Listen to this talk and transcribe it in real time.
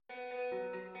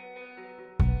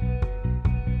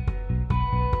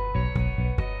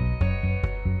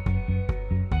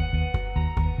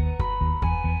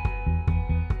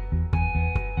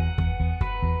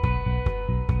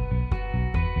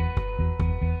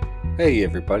Hey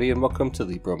everybody, and welcome to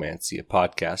the Bromancia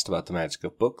podcast about the magic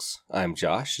of books. I'm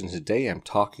Josh, and today I'm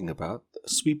talking about The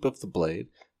Sweep of the Blade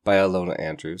by Ilona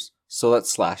Andrews. So let's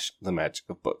slash the magic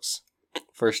of books.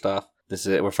 First off, this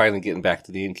is it. We're finally getting back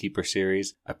to the Innkeeper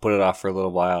series. I put it off for a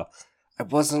little while. I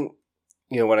wasn't,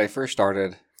 when I first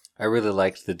started, I really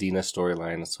liked the Dina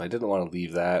storyline, so I didn't want to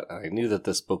leave that. I knew that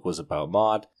this book was about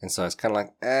Maud, and so I was kind of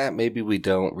like, maybe we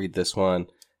don't read this one.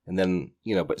 And then,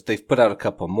 but they've put out a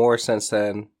couple more since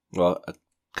then. Well, a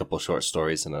couple short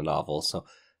stories and a novel. So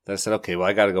then I said, okay, well,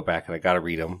 I got to go back and I got to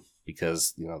read them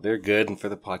because, they're good and for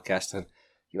the podcast. And,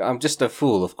 I'm just a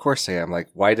fool. Of course I am. Like,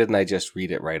 why didn't I just read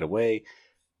it right away?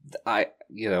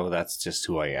 That's just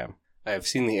who I am. I've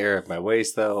seen the error of my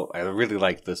ways, though. I really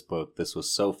liked this book. This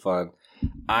was so fun.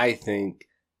 I think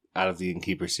out of the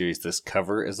Innkeeper series, this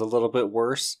cover is a little bit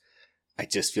worse. I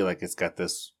just feel like it's got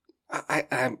this...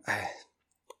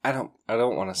 I don't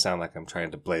want to sound like I'm trying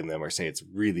to blame them or say it's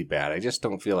really bad. I just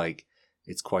don't feel like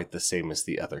it's quite the same as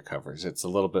the other covers. It's a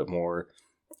little bit more,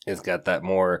 it's got that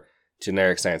more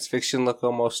generic science fiction look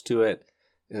almost to it.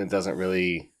 And it doesn't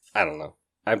really, I don't know.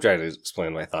 I'm trying to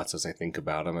explain my thoughts as I think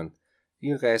about them. And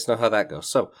you guys know how that goes.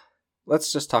 So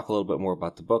let's just talk a little bit more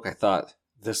about the book. I thought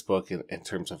this book, in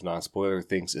terms of non-spoiler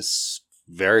things, is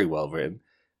very well written.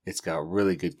 It's got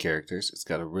really good characters. It's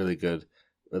got a really good,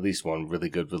 at least one really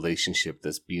good relationship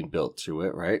that's being built through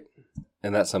it, right?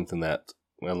 And that's something that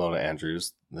Ilona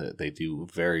Andrews, they do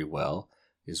very well,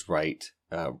 is write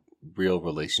real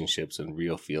relationships and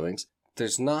real feelings.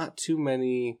 There's not too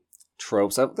many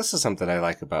tropes. This is something I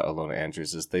like about Ilona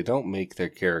Andrews, is they don't make their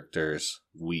characters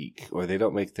weak, or they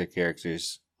don't make their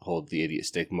characters hold the idiot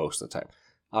stick most of the time.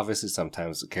 Obviously,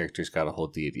 sometimes the character's got to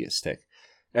hold the idiot stick.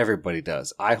 Everybody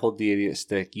does. I hold the idiot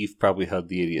stick. You've probably held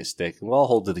the idiot stick. And we'll all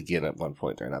hold it again at one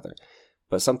point or another.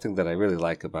 But something that I really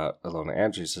like about Ilona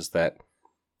Andrews is that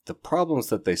the problems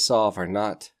that they solve are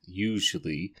not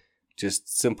usually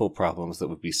just simple problems that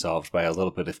would be solved by a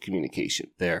little bit of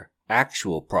communication. They're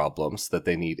actual problems that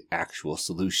they need actual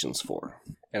solutions for.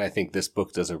 And I think this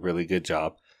book does a really good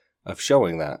job of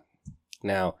showing that.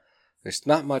 Now, there's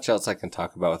not much else I can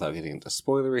talk about without getting into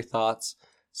spoilery thoughts.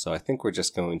 So I think we're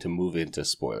just going to move into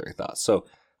spoiler thoughts. So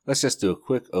let's just do a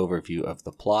quick overview of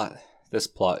the plot. This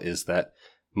plot is that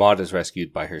Maud is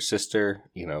rescued by her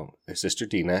sister, her sister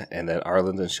Dina, and then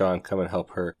Arland and Sean come and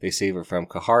help her. They save her from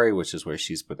Kahari, which is where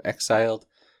she's been exiled.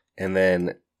 And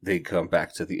then they come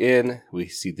back to the inn. We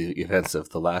see the events of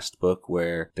the last book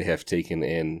where they have taken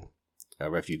in a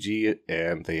refugee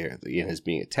and the inn is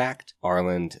being attacked.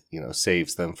 Arland,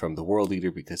 saves them from the World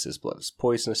Eater because his blood is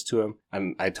poisonous to him.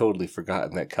 And I totally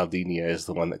forgotten that Caldinia is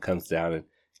the one that comes down and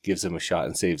gives him a shot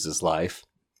and saves his life.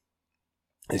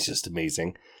 It's just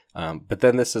amazing. But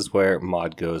then this is where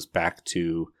Maud goes back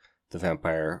to the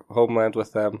vampire homeland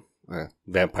with them.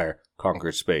 Vampire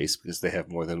conquered space, because they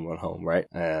have more than one home, right?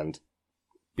 And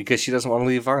because she doesn't want to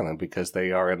leave Arland because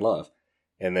they are in love.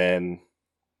 And then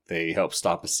they help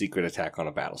stop a secret attack on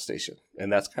a battle station.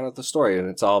 And that's kind of the story. And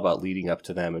it's all about leading up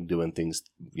to them and doing things,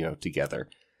 together.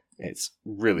 It's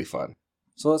really fun.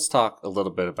 So let's talk a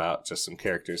little bit about just some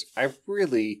characters. I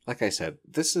really, like I said,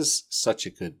 this is such a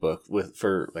good book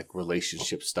for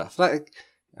relationship stuff. Like,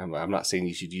 I'm not saying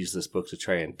you should use this book to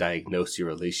try and diagnose your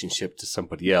relationship to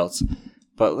somebody else.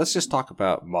 But let's just talk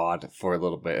about Maud for a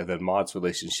little bit. And then Maud's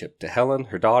relationship to Helen,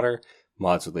 her daughter.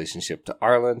 Maud's relationship to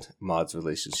Arland. Maud's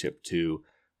relationship to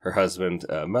her husband,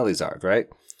 Melisard, right?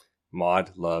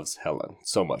 Maud loves Helen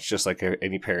so much, just like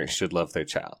any parent should love their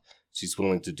child. She's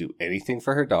willing to do anything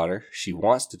for her daughter. She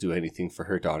wants to do anything for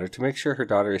her daughter to make sure her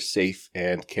daughter is safe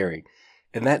and caring.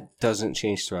 And that doesn't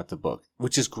change throughout the book,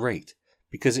 which is great,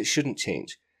 because it shouldn't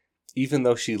change. Even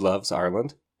though she loves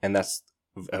Arland, and that's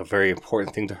a very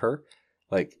important thing to her,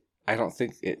 I don't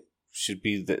think it should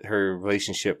be that her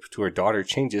relationship to her daughter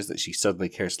changes, that she suddenly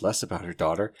cares less about her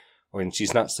daughter. When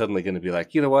she's not suddenly going to be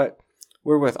like, you know what,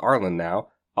 we're with Arland now.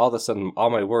 All of a sudden, all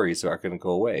my worries are going to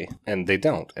go away. And they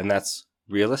don't. And that's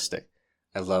realistic.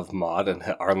 I love Maud and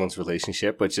Arland's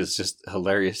relationship, which is just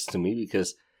hilarious to me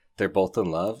because they're both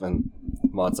in love. And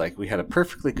Maud's like, we had a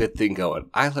perfectly good thing going.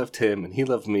 I loved him and he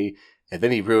loved me. And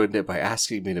then he ruined it by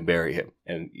asking me to marry him.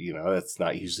 And, that's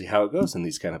not usually how it goes in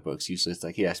these kind of books. Usually it's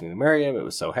like, he asked me to marry him. It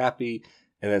was so happy.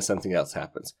 And then something else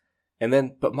happens.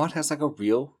 But Maud has a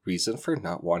real reason for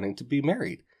not wanting to be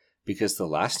married. Because the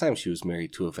last time she was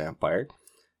married to a vampire,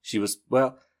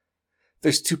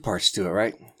 there's two parts to it,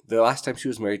 right? The last time she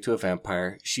was married to a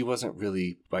vampire, she wasn't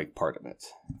really part of it.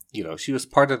 She was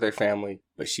part of their family,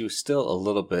 but she was still a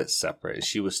little bit separate.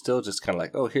 She was still just kind of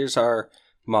like, oh, here's our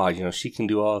Maud, she can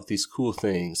do all of these cool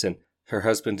things. And her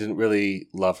husband didn't really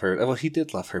love her. Well, he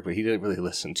did love her, but he didn't really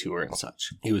listen to her and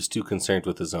such. He was too concerned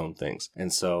with his own things.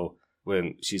 And so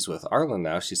when she's with Arlen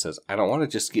now, she says, I don't want to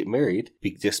just get married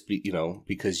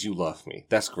because you love me.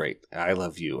 That's great. I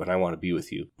love you and I want to be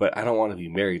with you. But I don't want to be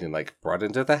married and like brought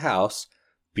into the house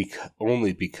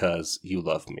only because you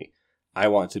love me. I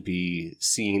want to be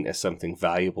seen as something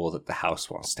valuable that the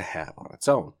house wants to have on its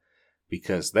own.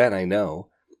 Because then I know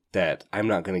that I'm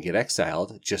not going to get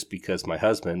exiled just because my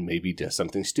husband maybe does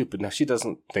something stupid. Now, she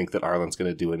doesn't think that Arlen's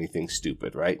going to do anything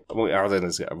stupid, right? I mean, Arlen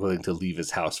is willing to leave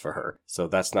his house for her. So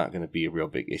that's not going to be a real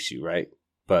big issue, right?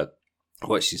 But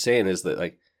what she's saying is that,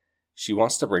 like, she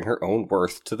wants to bring her own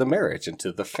worth to the marriage and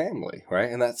to the family,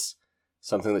 right? And that's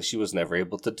something that she was never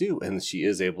able to do. And she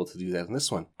is able to do that in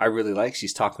this one. I really like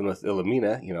she's talking with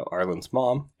Ilomina, Arlen's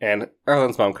mom. And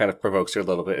Arlen's mom kind of provokes her a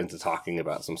little bit into talking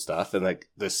about some stuff. And, like,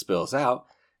 this spills out.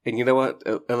 And you know what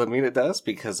Ilomina does?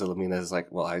 Because Ilomina is like,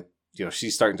 well,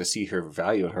 she's starting to see her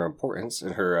value and her importance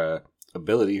and her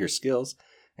ability, her skills.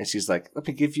 And she's like, let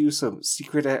me give you some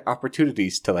secret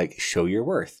opportunities to like show your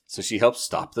worth. So she helps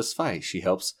stop this fight. She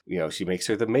helps, she makes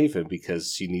her the maven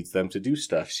because she needs them to do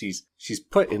stuff. She's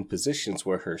put in positions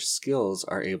where her skills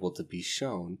are able to be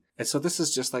shown. And so this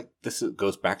is just like,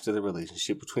 goes back to the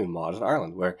relationship between Maud and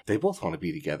Arlen, where they both want to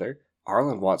be together.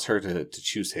 Arlen wants her to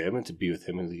choose him and to be with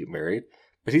him and to get married.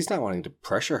 But he's not wanting to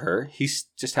pressure her. He's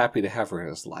just happy to have her in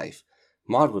his life.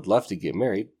 Maud would love to get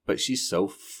married, but she's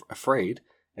so afraid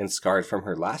and scarred from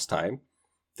her last time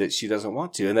that she doesn't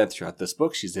want to. And then throughout this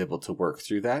book, she's able to work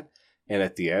through that. And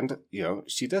at the end,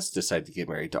 she does decide to get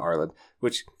married to Arlen,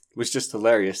 which was just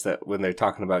hilarious that when they're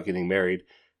talking about getting married,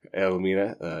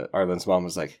 Elmina, Arlen's mom,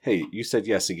 was like, hey, you said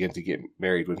yes again to get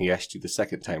married when he asked you the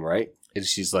second time, right? And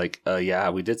she's like,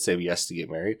 yeah, we did say yes to get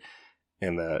married.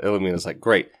 And Illumina's like,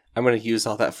 great. I'm going to use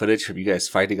all that footage from you guys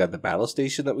fighting on the battle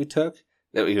station that we took,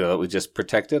 that we just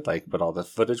protected, but all the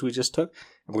footage we just took.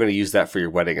 And we're going to use that for your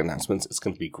wedding announcements. It's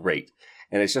going to be great.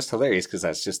 And it's just hilarious because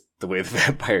that's just the way the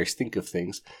vampires think of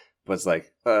things. But it's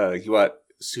like, you want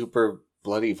super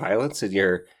bloody violence in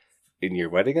your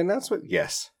wedding announcement?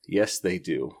 Yes. Yes, they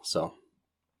do. So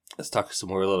let's talk a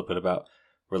little bit about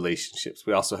relationships.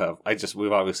 We also have,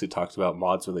 we've obviously talked about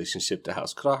Maud's relationship to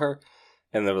House Kraher,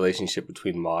 and the relationship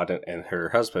between Maud and her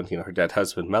husband, her dead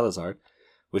husband, Melizard,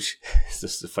 which is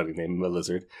just a funny name,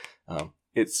 Melizard.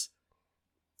 It's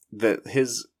that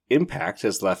his impact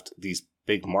has left these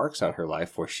big marks on her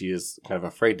life where she is kind of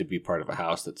afraid to be part of a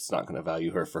house that's not going to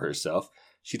value her for herself.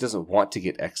 She doesn't want to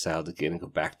get exiled again and go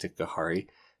back to Kahari,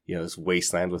 this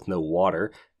wasteland with no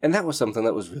water. And that was something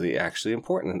that was really actually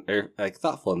important and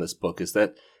thoughtful in this book, is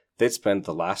that they'd spent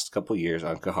the last couple years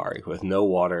on Kahari with no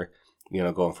water,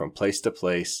 going from place to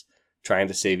place, trying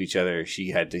to save each other.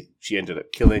 She ended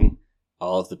up killing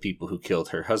all of the people who killed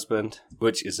her husband,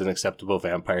 which is an acceptable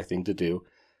vampire thing to do.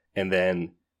 And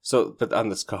then, but on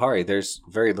this Kahari, there's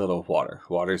very little water.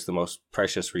 Water is the most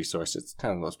precious resource. It's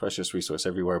kind of the most precious resource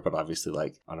everywhere, but obviously,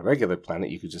 on a regular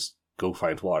planet, you could just go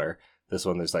find water. This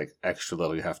one, there's extra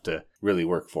little. You have to really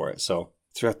work for it. So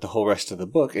throughout the whole rest of the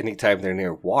book, anytime they're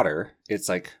near water, it's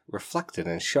reflected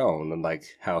and shown, and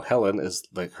how Helen is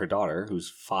her daughter, who's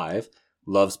 5,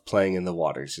 loves playing in the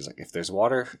water. She's like, if there's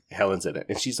water, Helen's in it,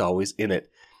 and she's always in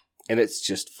it. And it's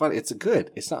just fun.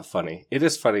 It's not funny. It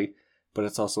is funny, but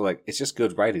it's also it's just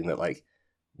good writing that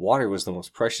water was the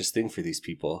most precious thing for these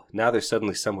people. Now they're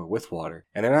suddenly somewhere with water,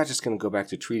 and they're not just going to go back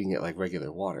to treating it like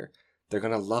regular water. They're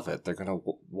going to love it. They're going to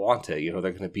want it. They're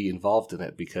going to be involved in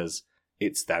it because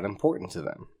it's that important to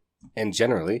them. And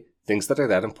generally, things that are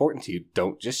that important to you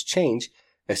don't just change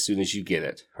as soon as you get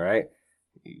it, right?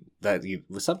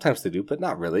 Sometimes they do, but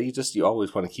not really. You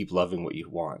always want to keep loving what you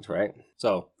want, right?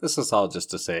 So this is all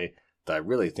just to say that I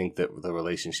really think that the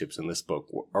relationships in this book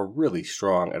are really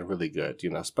strong and really good,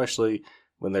 especially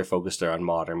when they're focused on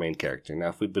Maud, our main character. Now,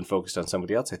 if we'd been focused on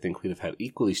somebody else, I think we'd have had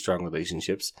equally strong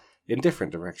relationships in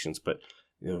different directions. But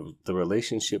the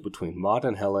relationship between Maud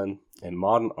and Helen, and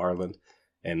Maud and Arlen,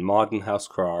 and Maud and House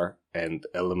Kraher, and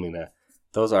Elmina,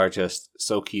 those are just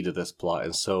so key to this plot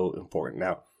and so important.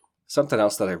 Now, something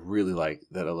else that I really like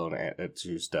that Alona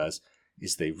Andrews does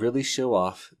is they really show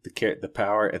off the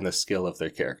power and the skill of their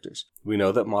characters. We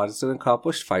know that Maud is an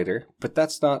accomplished fighter, but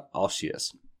that's not all she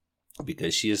is.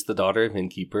 Because she is the daughter of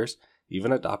innkeepers,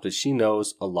 even adopted, she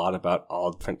knows a lot about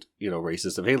all different,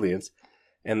 races of aliens.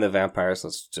 And the vampires,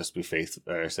 let's just be say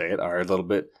it, are a little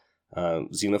bit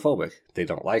xenophobic. They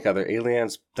don't like other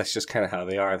aliens. That's just kind of how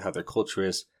they are and how their culture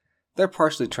is. They're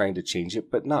partially trying to change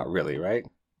it, but not really, right?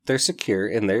 They're secure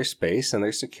in their space, and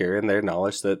they're secure in their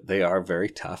knowledge that they are very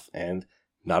tough, and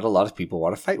not a lot of people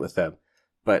want to fight with them.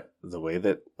 But the way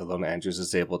that Ilona Andrews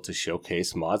is able to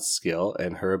showcase Maud's skill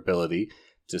and her ability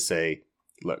to say,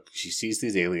 look, she sees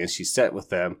these aliens, she's set with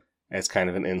them, as kind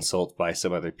of an insult by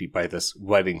some other people, by this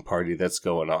wedding party that's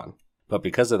going on. But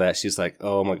because of that, she's like,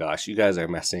 oh my gosh, you guys are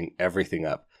messing everything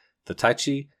up. The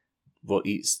Tachi will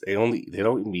eat, they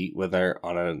don't meet when they're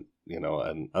on an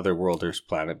otherworlder's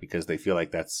planet because they feel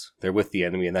like they're with the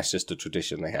enemy and that's just a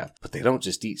tradition they have. But they don't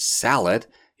just eat salad.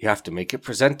 You have to make it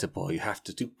presentable. You have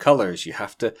to do colors. You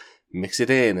have to mix it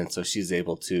in. And so she's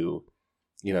able to,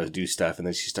 do stuff. And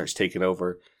then she starts taking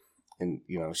over. And,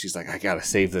 she's like, I gotta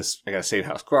save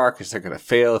House Grok because they're gonna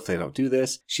fail if they don't do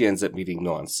this. She ends up meeting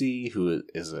Nuancy, who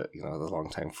is a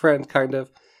longtime friend, kind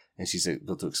of. And she's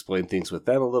able to explain things with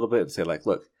them a little bit and say, like,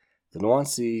 look, the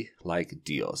Nuancy like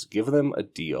deals. Give them a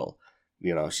deal.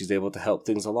 She's able to help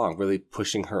things along, really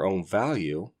pushing her own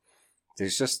value.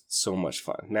 There's just so much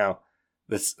fun. Now,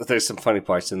 there's some funny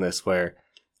parts in this where,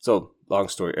 so long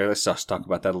story, let's just talk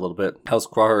about that a little bit. House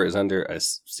Grok is under a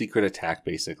secret attack,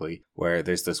 basically, where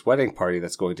there's this wedding party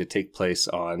that's going to take place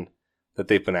that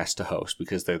they've been asked to host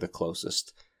because they're the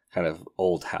closest kind of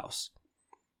old house.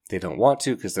 They don't want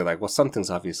to because they're like, well,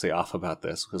 something's obviously off about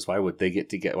this, because why would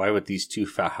these two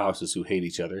houses who hate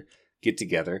each other get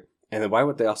together? And then why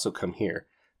would they also come here?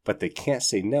 But they can't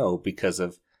say no because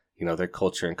of, their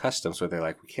culture and customs, where they're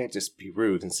like, we can't just be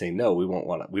rude and say, no, we don't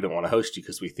want to host you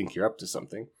because we think you're up to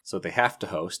something. So they have to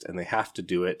host, and they have to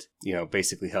do it,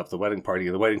 basically help the wedding party.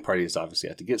 And the wedding party is obviously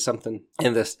have to get something.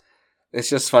 And it's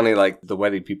just funny, like, the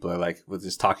wedding people are like, with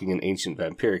this talking in ancient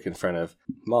vampiric in front of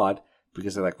Maud,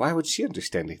 because they're like, why would she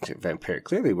understand ancient vampiric?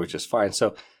 Clearly we're just fine.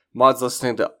 So Maud's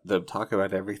listening to them talk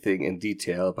about everything in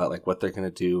detail about, like, what they're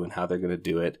going to do and how they're going to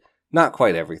do it. Not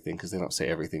quite everything, because they don't say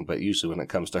everything, but usually when it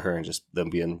comes to her and just them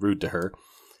being rude to her.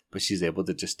 But she's able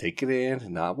to just take it in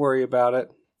and not worry about it.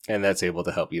 And that's able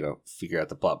to help, figure out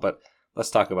the plot. But let's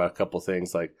talk about a couple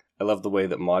things. Like, I love the way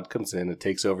that Maud comes in and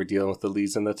takes over dealing with the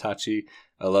Lees and the Tachi.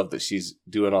 I love that she's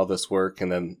doing all this work. And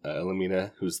then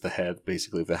Lamina, who's the head,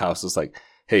 basically, of the house, is like,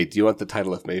 hey, do you want the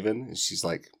title of Maven? And she's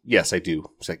like, yes, I do.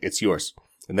 She's like, it's yours.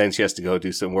 And then she has to go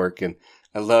do some work. And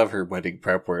I love her wedding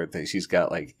prep where she's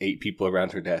got like 8 people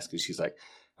around her desk. And she's like,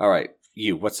 all right,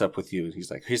 what's up with you? And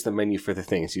he's like, here's the menu for the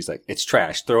thing. And she's like, it's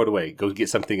trash. Throw it away. Go get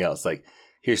something else. Like,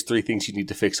 here's 3 things you need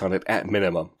to fix on it at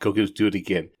minimum. Go do it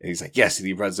again. And he's like, yes. And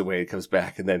he runs away and comes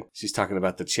back. And then she's talking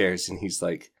about the chairs. And she's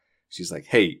like,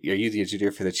 hey, are you the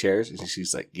engineer for the chairs? And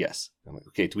she's like, yes. I'm like,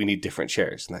 okay, do we need different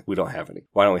chairs? And like, we don't have any.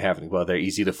 Why don't we have any? Well, they're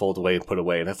easy to fold away and put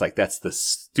away. And that's the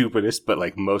stupidest, but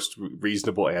like most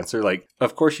reasonable answer. Like,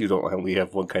 of course you don't only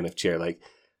have one kind of chair. Like,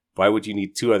 why would you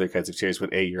need 2 other kinds of chairs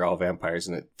when A, you're all vampires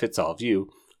and it fits all of you,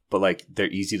 but like, they're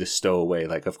easy to stow away.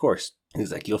 Like, of course. And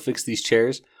he's like, you'll fix these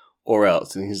chairs or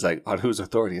else. And he's like, on whose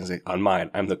authority? And he's like, on mine.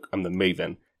 I'm the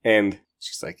Maven. And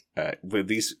she's like, when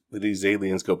these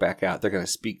aliens go back out, they're going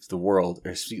to speak to the world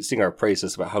or sing our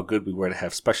praises about how good we were to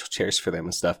have special chairs for them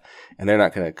and stuff. And they're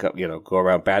not going to, go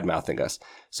around bad mouthing us.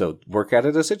 So work at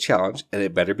it as a challenge, and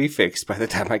it better be fixed by the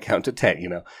time I count to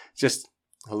 10. Just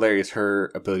hilarious.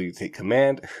 Her ability to take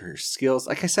command, her skills.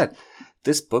 Like I said,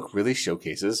 this book really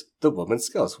showcases the woman's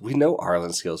skills. We know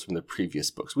Arlen's skills from the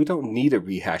previous books. We don't need a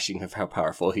rehashing of how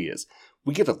powerful he is.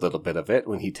 We get a little bit of it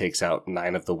when he takes out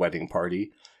 9 of the wedding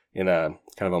party in a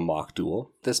kind of a mock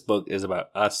duel. This book is about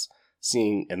us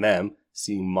seeing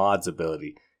Maud's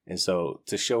ability. And so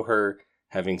to show her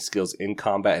having skills in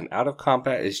combat and out of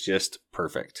combat is just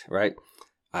perfect, right?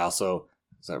 It's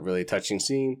a really touching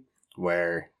scene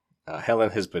where Helen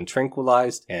has been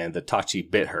tranquilized and the Tachi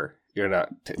bit her.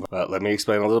 Let me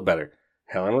explain a little better.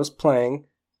 Helen was playing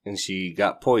and she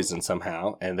got poisoned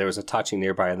somehow, and there was a Tachi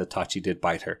nearby and the Tachi did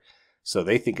bite her. So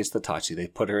they think it's the Tachi. They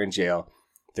put her in jail.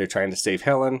 They're trying to save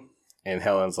Helen, and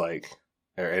Helen's like,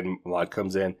 and Maud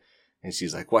comes in, and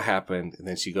she's like, what happened? And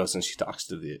then she goes and she talks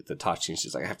to the Tachi, and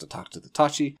she's like, I have to talk to the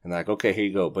Tachi. And they're like, okay, here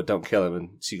you go, but don't kill him. And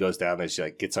she goes down there, she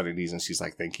like gets on her knees, and she's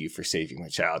like, thank you for saving my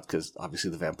child, because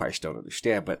obviously the vampires don't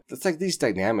understand. But it's like these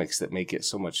dynamics that make it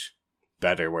so much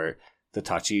better, where the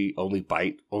Tachi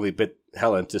only bit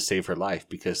Helen to save her life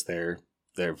because their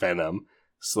venom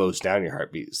slows down your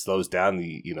heartbeat, slows down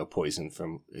the, poison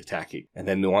from attacking. And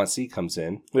then Nuancy comes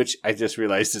in, which I just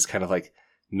realized is kind of like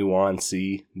nuance.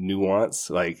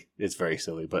 Like, it's very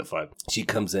silly, but fun. She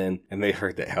comes in and they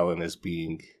heard that Helen is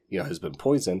being, has been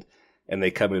poisoned, and they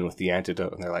come in with the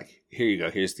antidote and they're like, here you go,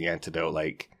 here's the antidote.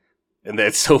 Like, and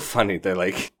that's so funny. They're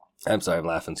like, I'm sorry, I'm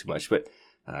laughing too much, but,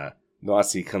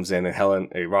 Nuancy comes in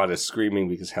and Rod is screaming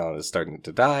because Helen is starting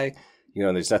to die.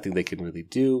 There's nothing they can really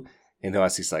do. And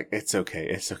Nuance's like, it's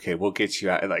okay, we'll get you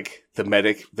out. And like the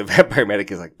vampire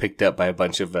medic is like picked up by a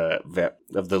bunch of of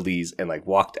the Lees and like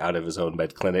walked out of his own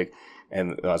med clinic.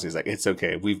 And Nuance's like, it's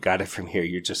okay, we've got it from here,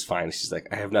 you're just fine. She's like,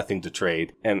 I have nothing to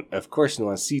trade. And of course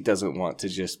Nuance doesn't want to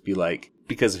just be like,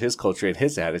 because of his culture and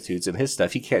his attitudes and his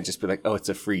stuff, he can't just be like, oh, it's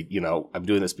a free, I'm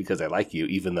doing this because I like you,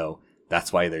 even though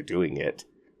that's why they're doing it,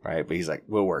 right? But he's like,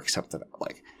 we'll work something out.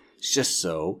 Like, it's just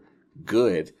so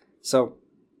good. So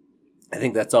I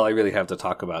think that's all I really have to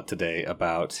talk about today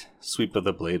about Sweep of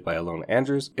the Blade by Alona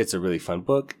Andrews. It's a really fun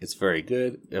book. It's very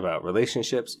good about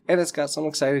relationships. And it's got some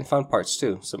exciting fun parts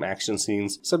too. Some action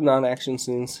scenes, some non-action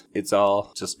scenes. It's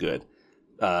all just good.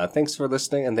 Thanks for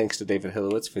listening, and thanks to David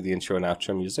Hilowitz for the intro and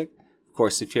outro music. Of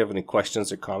course, if you have any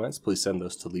questions or comments, please send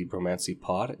those to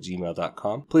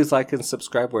leadromancypod@gmail.com. Please like and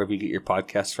subscribe wherever you get your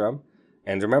podcasts from.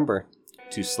 And remember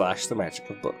to slash the magic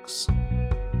of books.